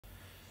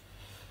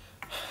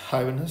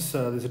Hi Venus,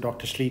 this is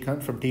Dr. Shree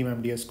from Team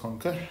MDS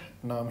CONQUER.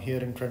 Now I'm here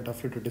in front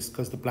of you to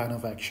discuss the plan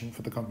of action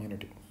for the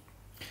community.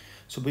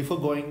 So before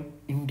going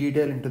in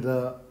detail into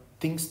the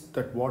things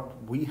that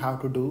what we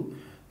have to do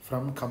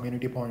from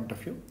community point of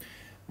view,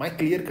 my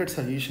clear-cut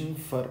suggestion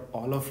for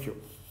all of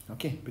you,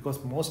 okay,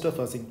 because most of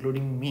us,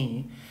 including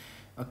me,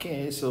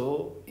 okay,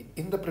 so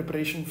in the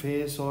preparation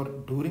phase or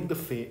during the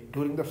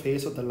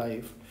phase of the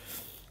life,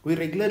 we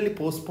regularly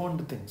postpone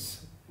the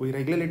things. We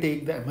regularly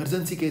take the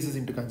emergency cases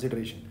into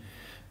consideration,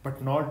 but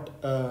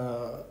not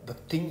the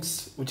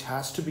things which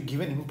has to be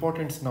given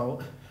importance now.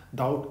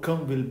 The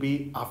outcome will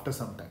be after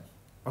some time.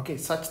 Okay,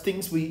 such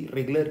things we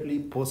regularly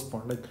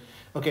postpone. Like,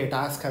 okay, a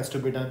task has to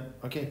be done.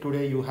 Okay,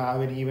 today you have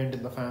an event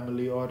in the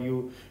family, or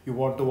you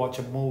want to watch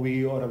a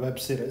movie or a web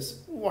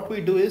series. What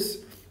we do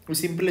is we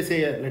simply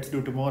say, yeah, let's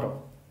do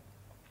tomorrow.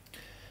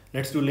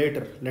 Let's do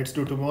later. Let's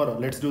do tomorrow.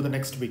 Let's do the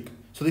next week.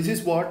 So this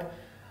is what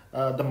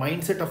the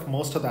mindset of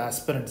most of the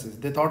aspirants is.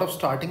 They thought of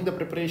starting the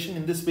preparation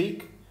in this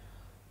week,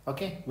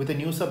 okay, with a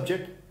new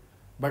subject,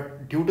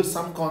 but due to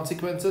some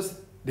consequences,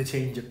 they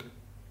change it.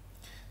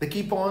 They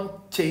keep on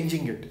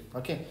changing it,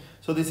 okay.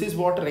 So this is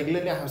what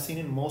regularly I have seen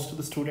in most of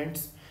the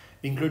students,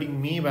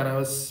 including me when I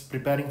was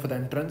preparing for the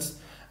entrance,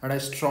 and I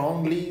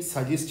strongly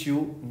suggest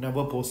you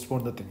never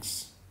postpone the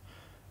things.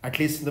 At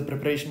least in the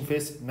preparation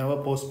phase, never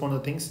postpone the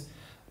things.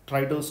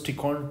 Try to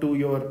stick on to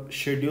your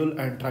schedule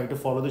and try to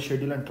follow the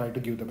schedule and try to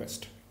give the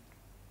best.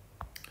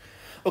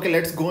 Okay,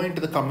 let's go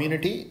into the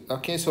community.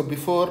 Okay, so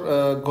before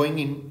going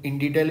in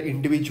detail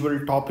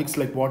individual topics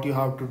like what you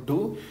have to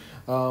do,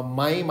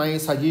 my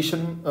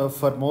suggestion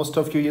for most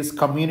of you is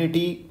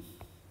community.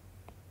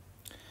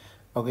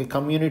 Okay,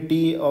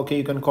 community. Okay,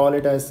 you can call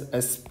it as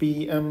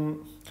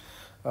SPM.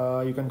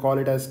 You can call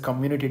it as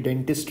community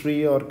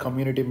dentistry or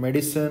community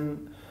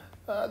medicine.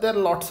 There are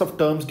lots of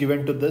terms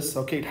given to this.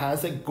 Okay, it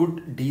has a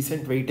good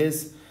decent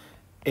weightage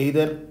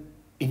either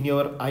in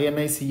your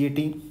INI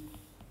CET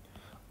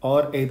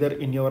or either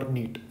in your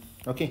NEET.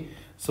 Okay,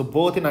 so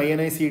both in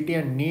INI CET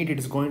and NEET, it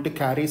is going to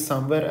carry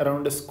somewhere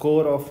around a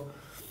score of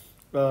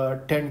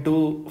 10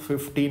 to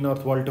 15 or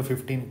 12 to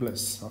 15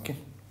 plus. Okay,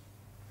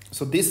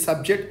 so this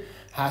subject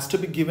has to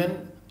be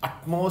given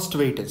utmost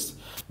weightage,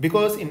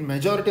 because in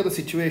majority of the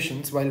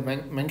situations, while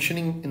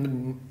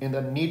mentioning in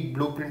the NEET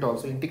blueprint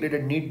also,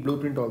 integrated NEET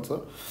blueprint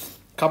also,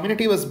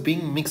 community was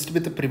being mixed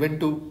with the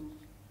preventive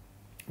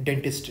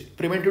dentistry.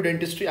 Preventive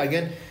dentistry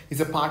again is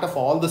a part of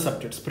all the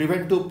subjects.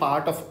 Preventive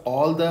part of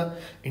all the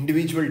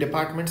individual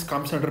departments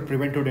comes under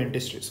preventive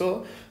dentistry.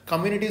 So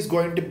community is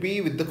going to be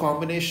with the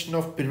combination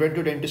of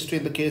preventive dentistry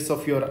in the case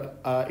of your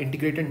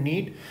integrated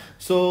NEET.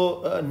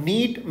 So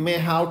NEET may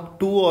have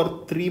 2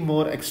 or 3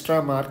 more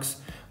extra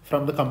marks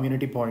from the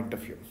community point of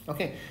view.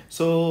 Okay,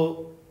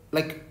 so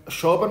like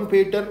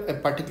Schaubenpeter, a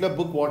particular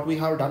book what we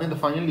have done in the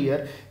final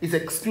year is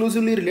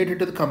exclusively related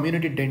to the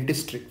community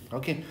dentistry.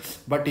 Okay,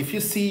 but if you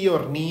see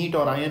your NEET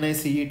or INI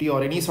CET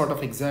or any sort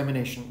of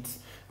examinations,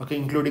 okay,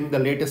 including the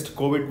latest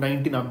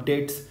COVID-19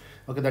 updates,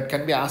 okay, that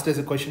can be asked as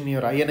a question in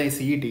your INI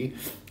CET.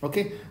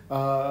 Okay,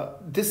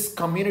 this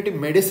community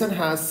medicine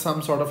has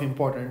some sort of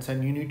importance,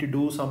 and you need to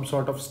do some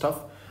sort of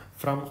stuff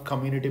from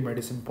community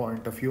medicine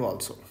point of view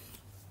also.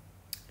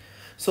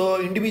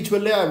 So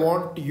individually, I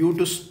want you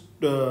to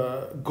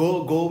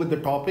go with the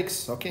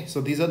topics. Okay,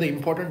 so these are the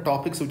important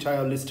topics which I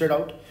have listed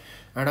out,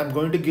 and I'm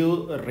going to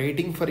give a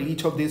rating for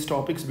each of these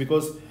topics,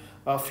 because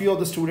a few of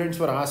the students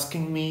were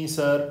asking me,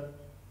 sir,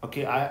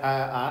 okay,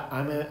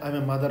 I'm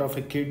a mother of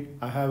a kid.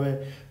 I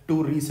have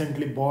 2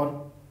 recently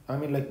born. I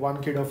mean, like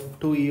one kid of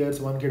 2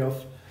 years, one kid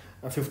of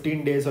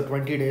 15 days or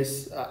 20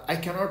 days. I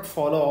cannot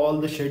follow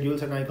all the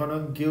schedules, and I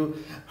cannot give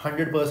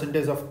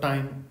 100% of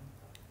time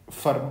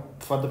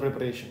for the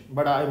preparation,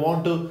 but I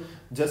want to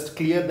just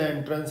clear the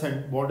entrance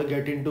and want to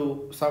get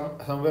into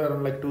somewhere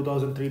around like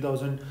 2000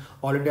 3000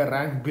 all India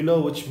rank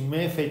below, which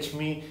may fetch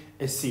me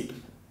a seat.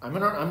 I'm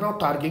not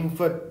targeting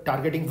for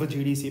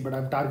GDC, but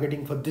I'm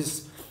targeting for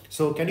this.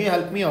 So can you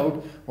help me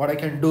out what I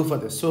can do for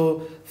this?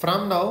 So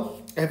from now,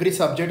 every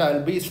subject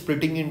I'll be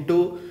splitting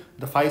into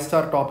the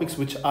 5-star topics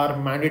which are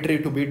mandatory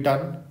to be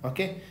done.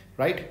 Okay,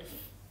 right?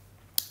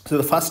 So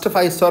the first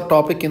 5-star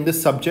topic in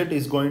this subject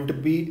is going to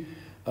be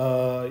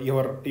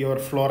your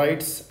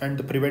fluorides and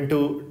the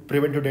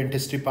preventive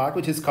dentistry part,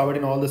 which is covered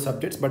in all the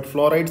subjects, but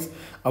fluorides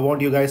I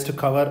want you guys to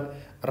cover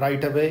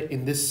right away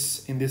in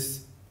this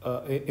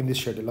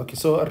schedule. Okay,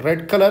 so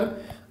red color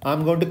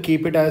I'm going to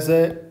keep it as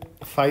a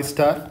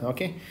 5-star.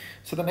 Okay,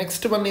 so the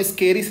next one is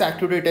caries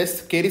activity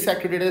test,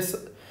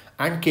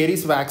 and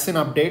caries vaccine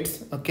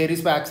updates. Caries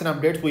vaccine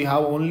updates, we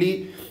have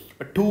only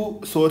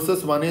 2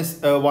 sources. One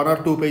is 1 or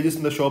 2 pages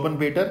in the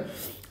Schaubenpeter,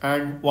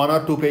 and 1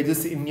 or 2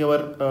 pages in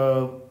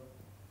your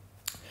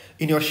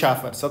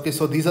Schaffers. Okay,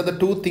 so these are the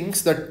 2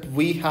 things that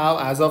we have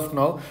as of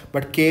now,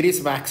 but caries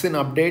vaccine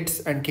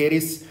updates and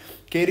caries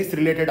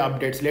related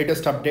updates,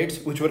 latest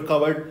updates, which were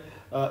covered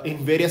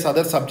in various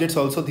other subjects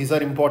also, these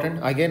are important.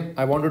 Again,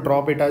 I want to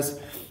drop it as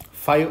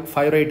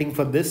five rating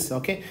for this.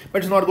 Okay,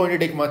 but it's not going to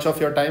take much of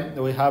your time.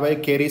 We have a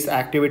caries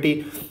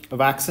activity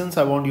vaccines.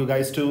 I want you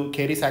guys to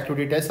caries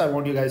activity test. I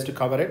want you guys to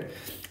cover it.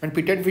 And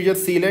pit and fissure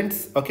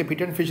sealants. Okay,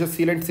 pit and fissure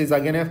sealants is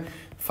again a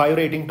 5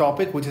 rating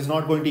topic, which is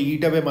not going to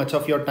eat away much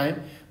of your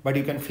time, but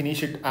you can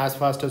finish it as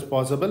fast as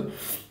possible.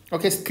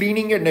 Okay,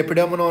 screening and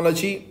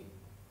epidemiology,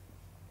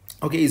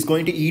 okay, is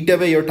going to eat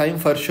away your time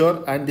for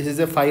sure, and this is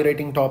a 5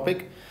 rating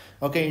topic.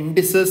 Okay,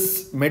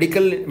 indices,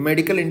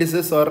 medical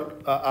indices, or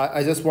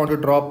I just want to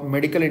drop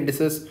medical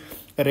indices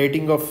a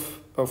rating of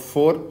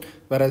 4,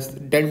 whereas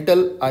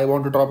dental I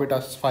want to drop it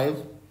as 5.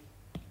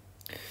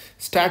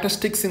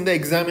 Statistics in the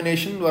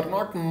examination were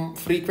not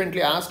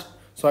frequently asked,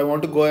 so I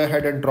want to go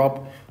ahead and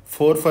drop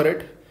 4 for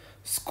it.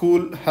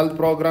 School health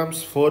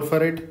programs, 4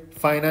 for it.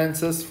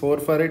 Finances, 4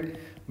 for it.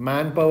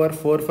 Manpower,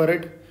 4 for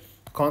it.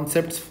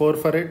 Concepts, 4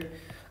 for it.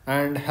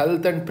 And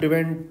health and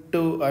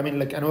preventive, I mean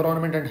like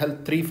environment and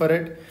health, 3 for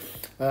it.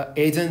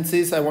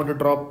 Agencies, I want to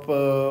drop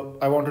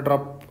I want to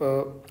drop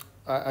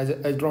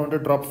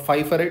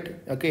 5 for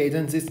it. Okay,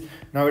 agencies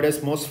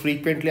nowadays most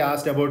frequently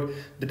asked about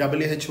the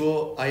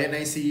WHO,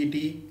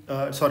 INICET,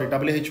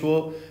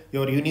 WHO,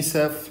 your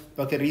UNICEF.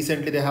 Okay,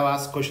 recently they have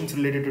asked questions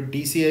related to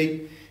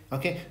DCI.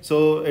 Okay,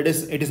 so it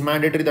is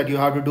mandatory that you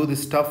have to do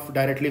this stuff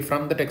directly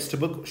from the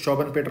textbook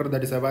Shoban Peter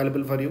that is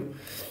available for you.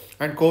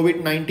 And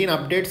COVID-19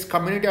 updates,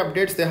 community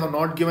updates, they have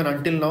not given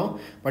until now,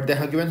 but they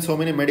have given so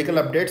many medical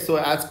updates. So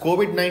as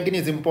COVID-19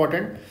 is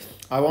important,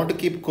 I want to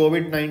keep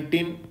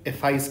COVID-19 a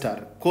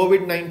 5-star.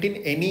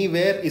 COVID-19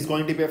 anywhere is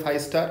going to be a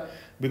 5-star,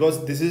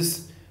 because this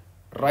is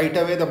right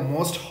away the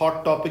most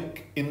hot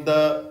topic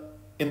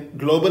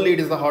globally. It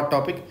is the hot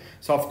topic.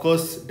 So of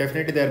course,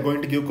 definitely they are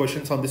going to give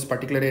questions on this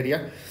particular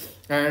area.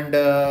 And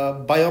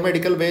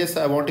biomedical base,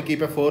 I want to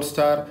keep a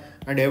 4-star,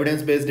 and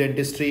evidence-based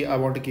dentistry, I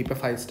want to keep a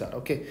 5-star.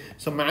 Okay,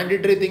 so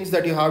mandatory things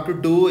that you have to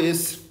do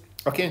is,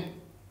 okay,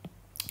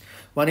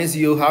 one is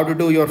you have to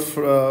do your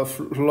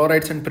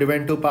fluorides and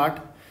preventive part.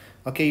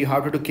 Okay, you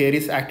have to do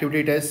caries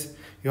activity tests,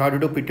 you have to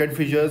do pit and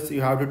fissures,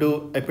 you have to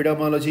do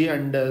epidemiology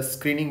and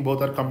screening,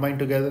 both are combined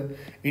together.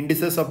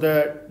 Indices of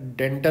the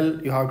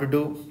dental you have to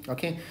do,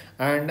 okay,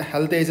 and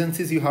health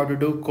agencies you have to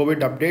do, COVID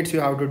updates you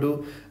have to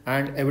do,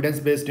 and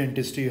evidence-based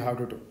dentistry you have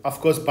to do. Of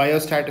course,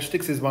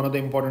 biostatistics is one of the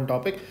important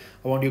topic.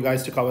 I want you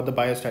guys to cover the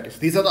biostatistics.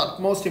 These are the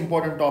utmost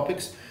important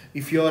topics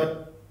if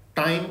your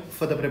time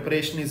for the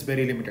preparation is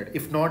very limited.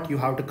 If not, you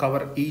have to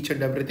cover each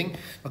and everything.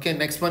 Okay,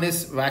 next one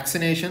is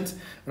vaccinations,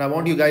 and I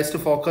want you guys to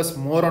focus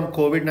more on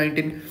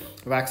COVID-19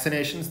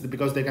 vaccinations,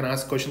 because they can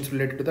ask questions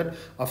related to that.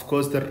 Of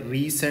course, the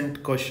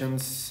recent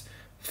questions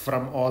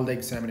from all the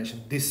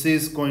examination, this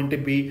is going to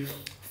be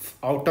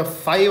out of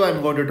 5,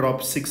 I'm going to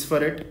drop 6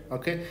 for it.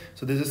 Okay,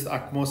 so this is the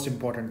utmost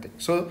important thing.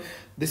 So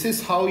this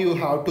is how you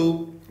have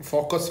to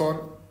focus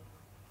on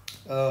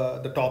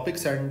the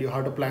topics, and you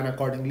have to plan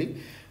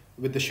accordingly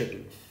with the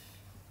schedule.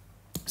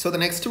 So the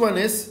next one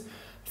is,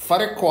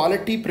 for a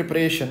quality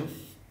preparation,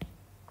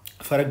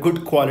 for a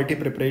good quality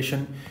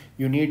preparation,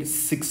 you need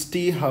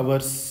 60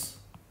 hours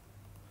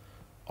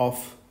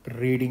of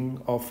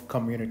reading of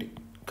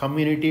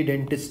community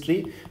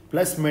dentistry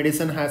plus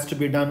medicine has to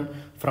be done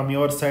from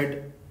your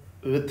side,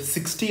 with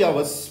 60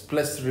 hours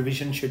plus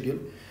revision schedule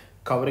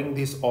covering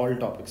these all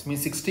topics.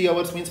 Means 60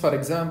 hours means, for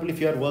example,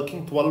 if you are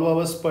working 12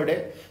 hours per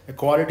day, a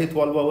quality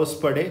 12 hours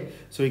per day,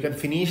 so you can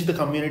finish the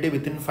community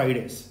within 5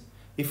 days.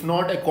 If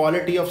not, a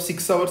quality of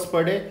 6 hours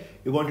per day,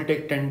 you're going to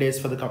take 10 days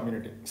for the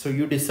community. So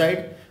you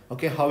decide,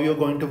 okay, how you're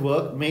going to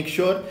work. Make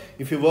sure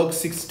if you work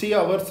 60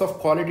 hours of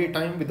quality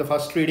time with the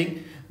first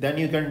reading, then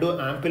you can do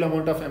ample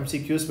amount of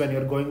MCQs when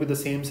you're going with the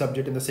same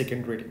subject in the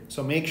second reading.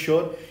 So make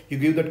sure you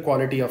give that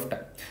quality of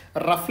time.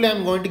 Roughly,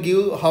 I'm going to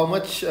give how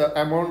much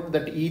amount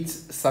that each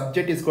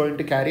subject is going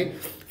to carry.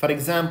 For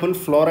example,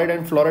 fluoride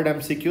and fluoride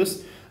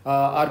MCQs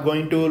are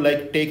going to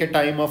like take a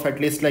time of at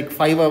least like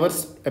 5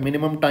 hours, a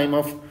minimum time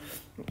of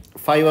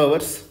 5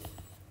 hours.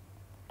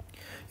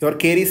 Your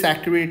caries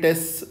activity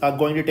tests are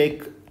going to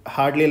take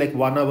hardly like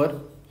 1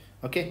 hour.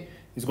 Okay,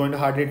 it's going to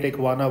hardly take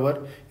 1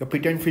 hour. Your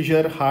pit and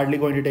fissure hardly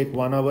going to take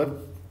 1 hour.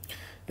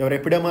 Your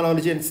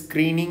epidemiology and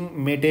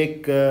screening may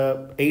take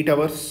 8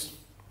 hours.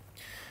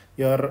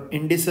 Your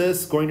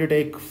indices going to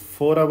take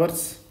 4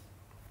 hours.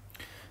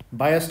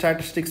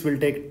 Biostatistics will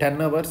take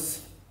 10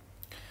 hours.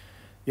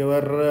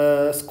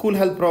 Your school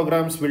health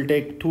programs will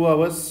take 2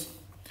 hours.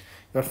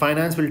 Your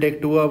finance will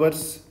take 2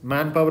 hours.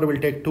 Manpower will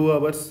take 2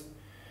 hours.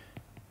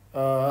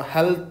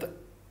 Health,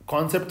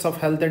 concepts of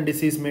health and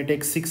disease may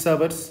take 6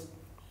 hours.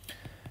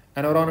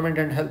 Environment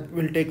and health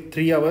will take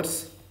 3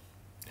 hours.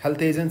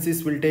 Health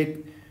agencies will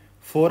take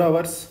 4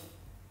 hours.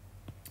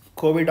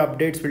 COVID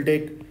updates will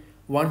take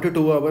 1 to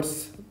 2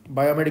 hours.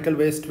 Biomedical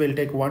waste will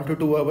take 1 to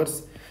 2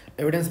 hours.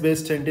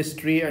 Evidence-based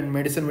dentistry and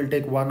medicine will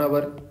take 1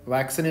 hour.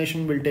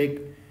 Vaccination will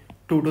take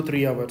 2 to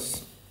 3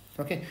 hours.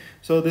 Okay,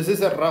 so this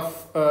is a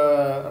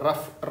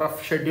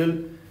rough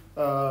schedule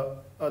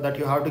that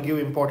you have to give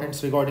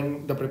importance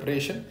regarding the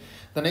preparation.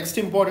 The next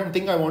important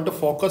thing I want to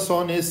focus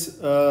on is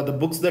the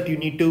books that you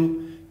need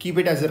to keep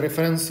it as a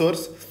reference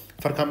source.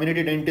 For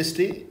community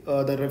dentistry,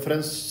 the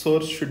reference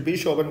source should be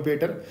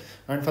Peter,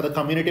 and for the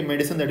community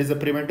medicine, that is the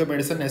preventive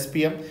medicine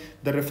SPM,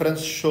 the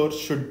reference source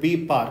should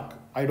be Park.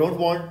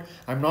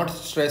 I'm not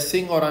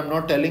stressing or I'm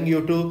not telling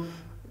you to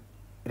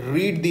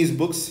read these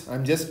books.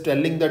 I'm just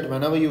telling that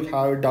whenever you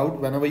have a doubt,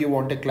 whenever you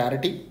want a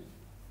clarity,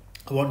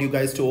 I want you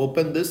guys to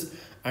open this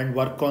and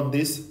work with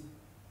these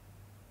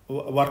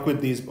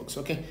books.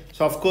 Okay,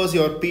 so of course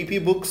your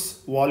PP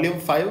books volume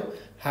 5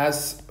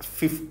 has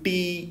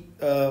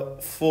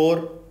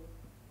 54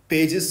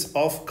 pages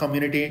of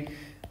community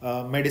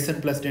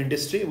medicine plus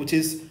dentistry, which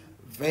is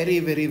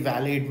very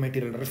valid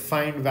material,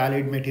 refined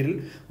valid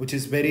material, which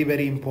is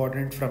very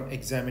important from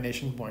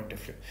examination point of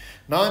view.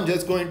 Now I'm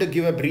just going to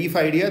give a brief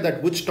idea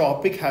that which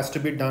topic has to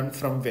be done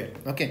from where.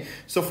 Okay,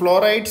 so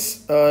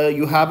fluorides,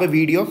 you have a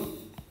video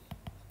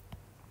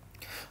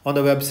on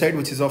the website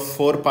which is of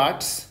 4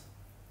 parts,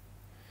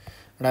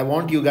 and I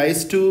want you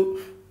guys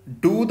to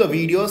do the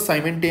video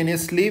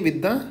simultaneously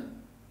with the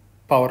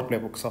power play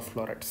books of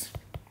fluorides.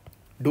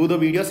 Do the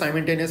video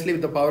simultaneously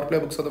with the power play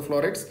books of the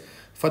fluorides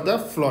for the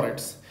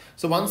fluorides.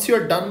 So once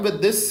you're done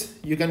with this,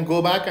 you can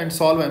go back and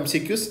solve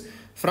MCQs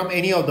from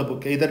any of the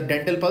book, either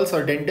Dental Pulse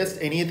or Dentist,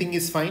 anything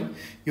is fine.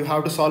 You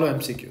have to solve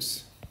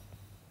MCQs.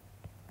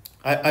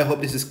 I hope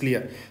this is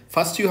clear.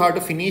 First, you have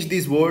to finish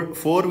these 4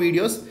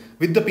 videos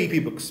with the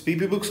PP books.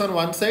 PP books on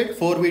one side,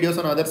 4 videos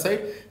on other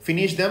side,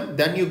 finish them,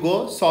 then you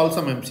go solve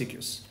some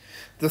MCQs.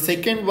 The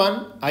second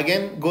one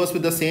again goes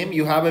with the same.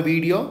 You have a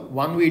video,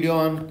 one video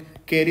on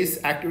caries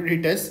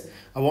activity test.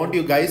 I want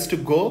you guys to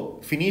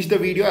go finish the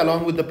video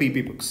along with the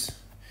PP books.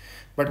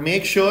 But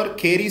make sure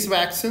caries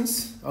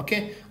vaccines,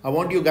 okay, I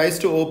want you guys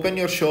to open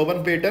your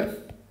Peter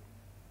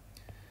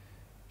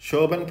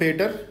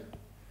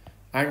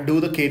and do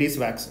the caries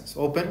vaccines.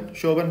 Open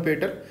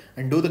Peter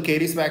and do the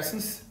caries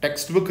vaccines.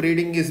 Textbook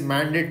reading is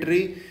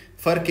mandatory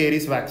for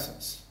caries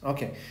vaccines.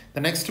 Okay,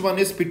 the next one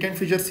is pit and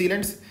fissure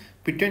sealants.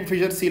 Pit and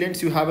fissure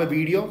sealants, you have a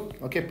video.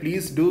 Okay,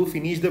 please do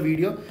finish the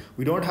video.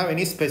 We don't have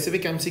any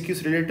specific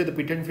MCQs related to the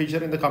pit and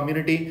fissure in the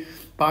community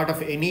part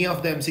of any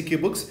of the MCQ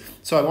books.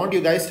 So I want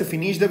you guys to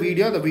finish the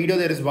video.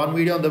 There is one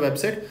video on the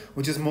website,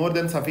 which is more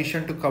than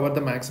sufficient to cover the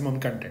maximum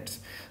contents.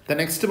 The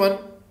next one,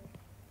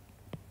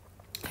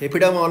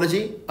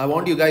 epidemiology. I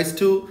want you guys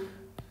to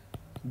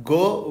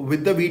go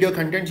with the video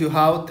content. You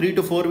have 3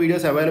 to 4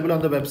 videos available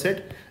on the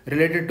website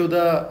related to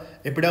the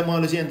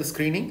epidemiology and the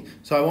screening.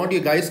 So I want you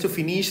guys to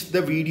finish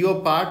the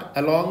video part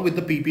along with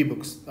the PP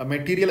books. A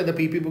material in the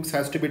PP books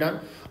has to be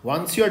done.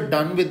 Once you're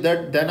done with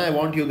that, then I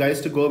want you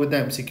guys to go with the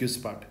MCQs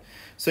part.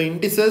 So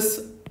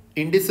indices,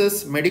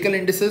 medical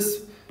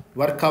indices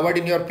were covered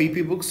in your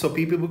PP books. So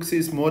PP books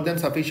is more than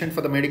sufficient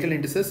for the medical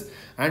indices.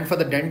 And for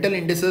the dental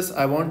indices,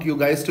 I want you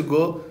guys to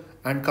go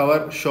and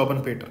cover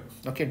Peter.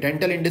 Okay,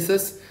 dental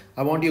indices,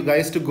 I want you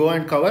guys to go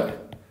and cover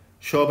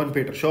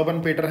Peter.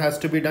 Peter has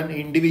to be done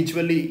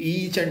individually.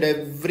 Each and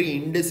every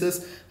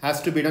indices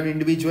has to be done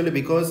individually,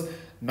 because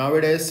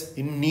nowadays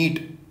in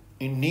NEET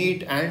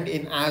and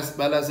in as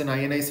well as in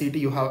INICT,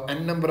 you have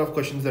n number of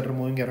questions that are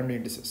moving around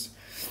indices.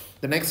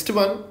 The next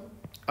one,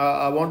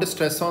 I want to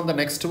stress on the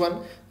next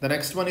one. The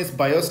next one is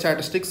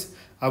biostatistics.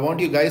 I want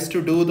you guys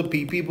to do the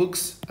PP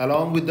books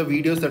along with the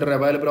videos that are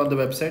available on the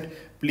website.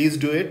 Please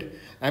do it.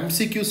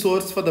 MCQ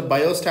source for the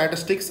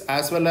biostatistics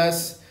as well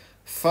as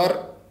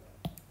for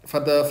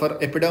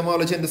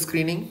epidemiology and the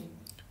screening,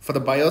 for the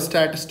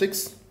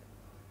biostatistics,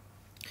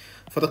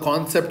 for the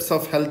concepts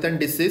of health and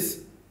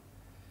disease,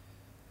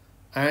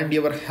 and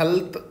your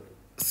health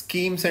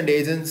schemes and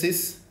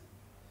agencies,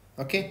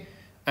 okay,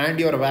 and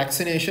your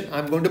vaccination.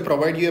 I'm going to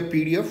provide you a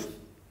PDF.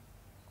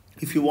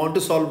 If you want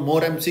to solve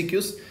more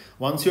MCQs,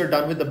 once you're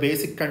done with the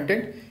basic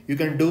content, you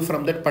can do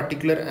from that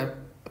particular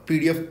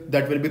PDF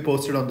that will be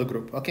posted on the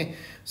group. Okay,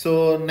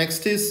 so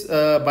next is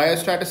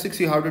biostatistics.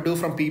 You have to do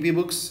from PP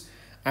books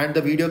and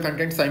the video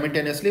content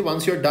simultaneously.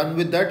 Once you're done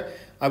with that,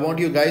 I want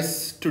you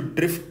guys to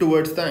drift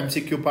towards the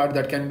MCQ part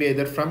that can be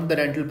either from the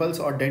Dental Pulse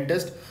or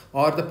Dentist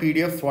or the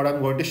PDF what I'm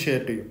going to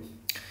share to you.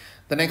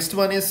 The next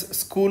one is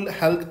school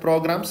health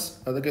programs.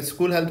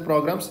 School health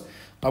programs.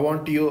 I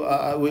want you,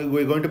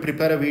 we're going to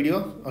prepare a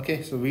video.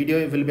 Okay, so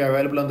video will be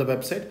available on the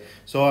website.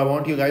 So I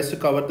want you guys to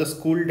cover the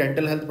school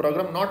dental health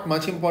program. Not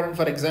much important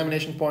for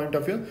examination point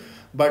of view,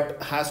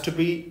 but has to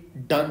be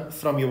done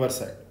from your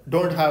side.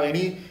 Don't have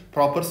any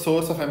proper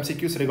source of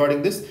MCQs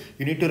regarding this.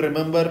 You need to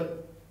remember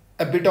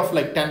a bit of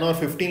like 10 or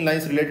 15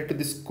 lines related to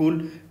the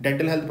school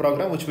dental health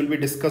program, which will be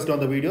discussed on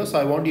the video. So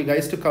I want you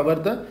guys to cover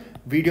the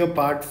video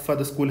part for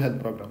the school health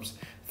programs.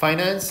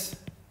 Finance,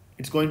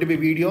 it's going to be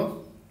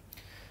video.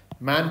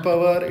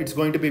 Manpower, it's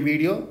going to be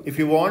video. If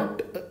you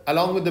want,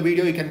 along with the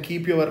video, you can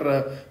keep your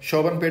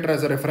Peter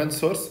as a reference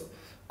source.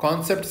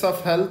 Concepts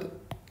of health,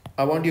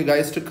 I want you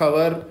guys to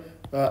cover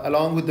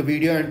along with the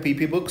video and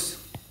PP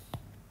books.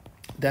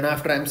 Then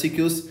after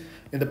MCQs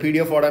in the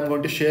PDF what I'm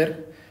going to share.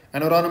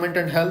 Environment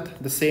and health,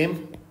 the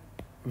same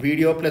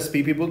video plus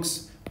PP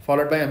books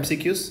followed by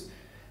MCQs.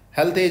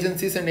 Health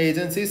agencies and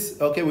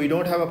agencies, okay, we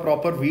don't have a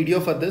proper video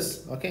for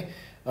this. Okay,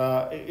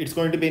 it's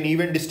going to be an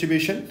even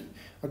distribution.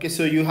 Okay,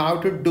 so you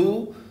have to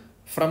do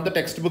from the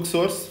textbook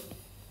source,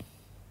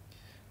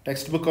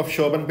 textbook of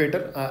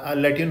Schopenhauer. I'll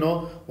let you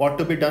know what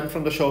to be done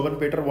from the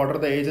Schopenhauer, what are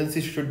the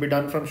agencies should be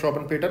done from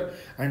Schopenhauer,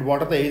 and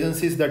what are the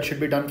agencies that should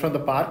be done from the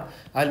park.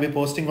 I'll be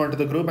posting onto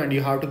the group, and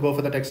you have to go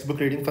for the textbook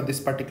reading for this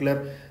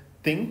particular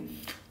thing.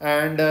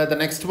 And the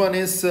next one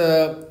is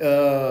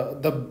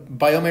the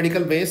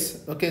biomedical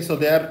waste. Okay, so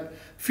there are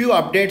few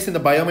updates in the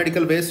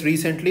biomedical waste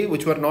recently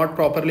which were not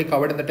properly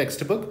covered in the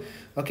textbook.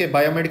 Okay,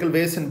 biomedical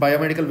waste and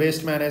biomedical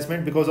waste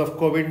management, because of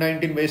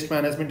COVID-19, waste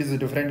management is a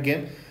different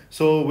game.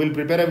 So we'll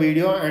prepare a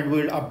video and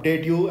we'll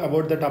update you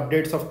about that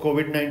updates of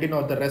COVID-19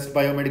 or the rest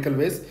biomedical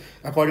waste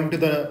according to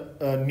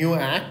the new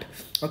act.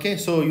 Okay,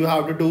 so you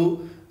have to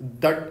do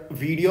that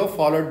video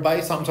followed by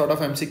some sort of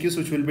MCQs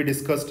which will be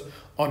discussed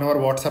on our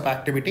WhatsApp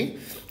activity,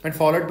 and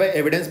followed by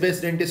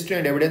evidence-based dentistry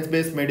and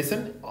evidence-based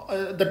medicine.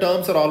 The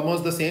terms are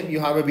almost the same. You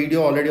have a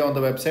video already on the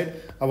website.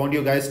 I want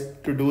you guys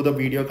to do the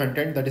video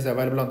content that is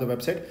available on the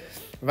website.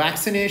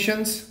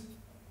 Vaccinations.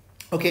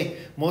 Okay,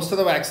 most of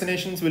the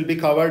vaccinations will be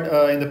covered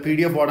in the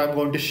PDF what I'm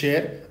going to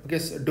share. Okay,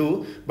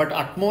 so but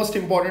utmost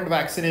important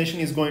vaccination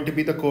is going to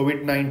be the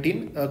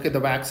COVID-19. Okay, the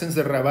vaccines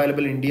that are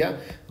available in India.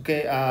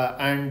 Okay,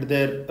 and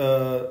their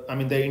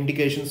the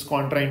indications,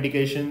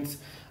 contraindications,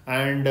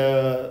 and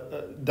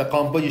the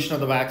composition of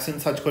the vaccine.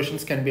 Such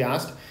questions can be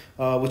asked,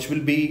 which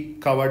will be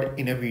covered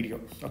in a video.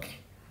 Okay,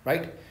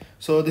 right?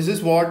 So this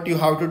is what you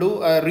have to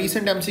do.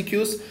 Recent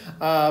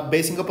MCQs,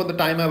 basing upon the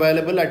time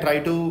available, I try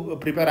to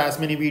prepare as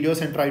many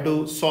videos and try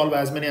to solve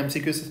as many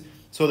MCQs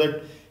so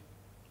that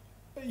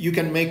you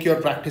can make your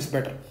practice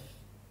better.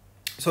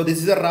 So this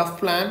is a rough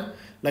plan,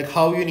 like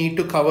how you need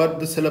to cover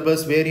the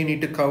syllabus, where you need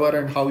to cover,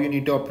 and how you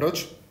need to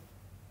approach.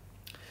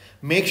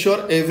 Make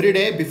sure every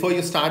day before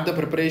you start the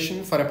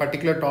preparation for a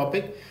particular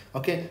topic,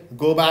 okay,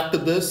 go back to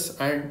this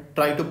and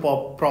try to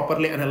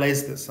properly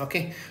analyze this.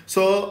 Okay,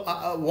 so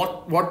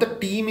what the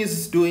team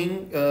is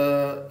doing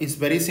is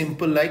very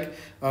simple. Like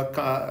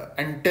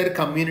entire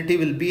community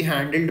will be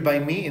handled by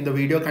me in the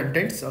video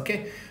contents.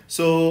 Okay,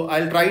 so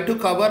I'll try to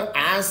cover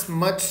as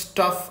much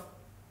stuff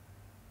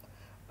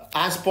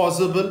as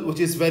possible,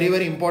 which is very,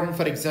 very important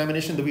for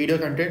examination, the video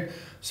content.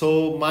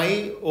 So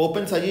my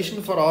open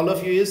suggestion for all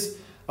of you is,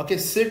 okay,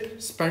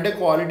 spend a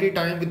quality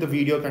time with the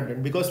video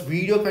content, because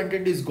video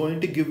content is going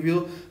to give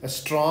you a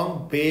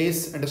strong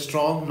base and a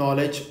strong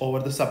knowledge over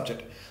the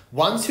subject.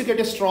 Once you get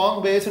a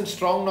strong base and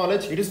strong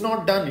knowledge, it is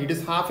not done, it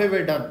is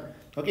halfway done.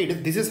 Okay,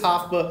 this is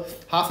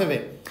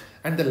halfway,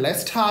 and the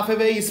last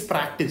halfway is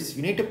practice.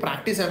 You need to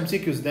practice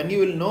MCQs, then you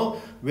will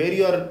know where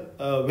you are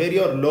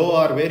low,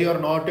 or where you are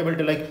not able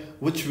to, like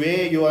which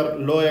way you are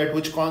low at,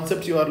 which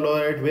concepts you are low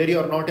at, where you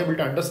are not able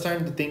to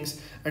understand the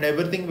things, and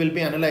everything will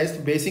be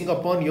analyzed basing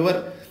upon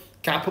your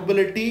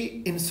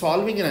capability in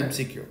solving an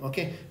MCQ.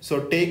 Okay,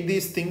 so take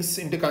these things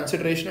into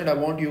consideration, and I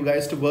want you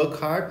guys to work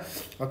hard.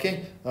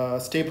 Okay,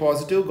 stay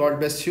positive. God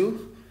bless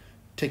you.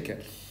 Take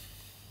care.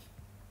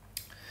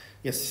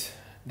 Yes,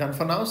 done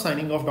for now.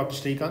 Signing off, Dr.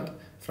 Srikanth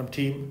from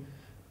team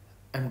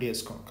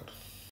MDS CONQUER.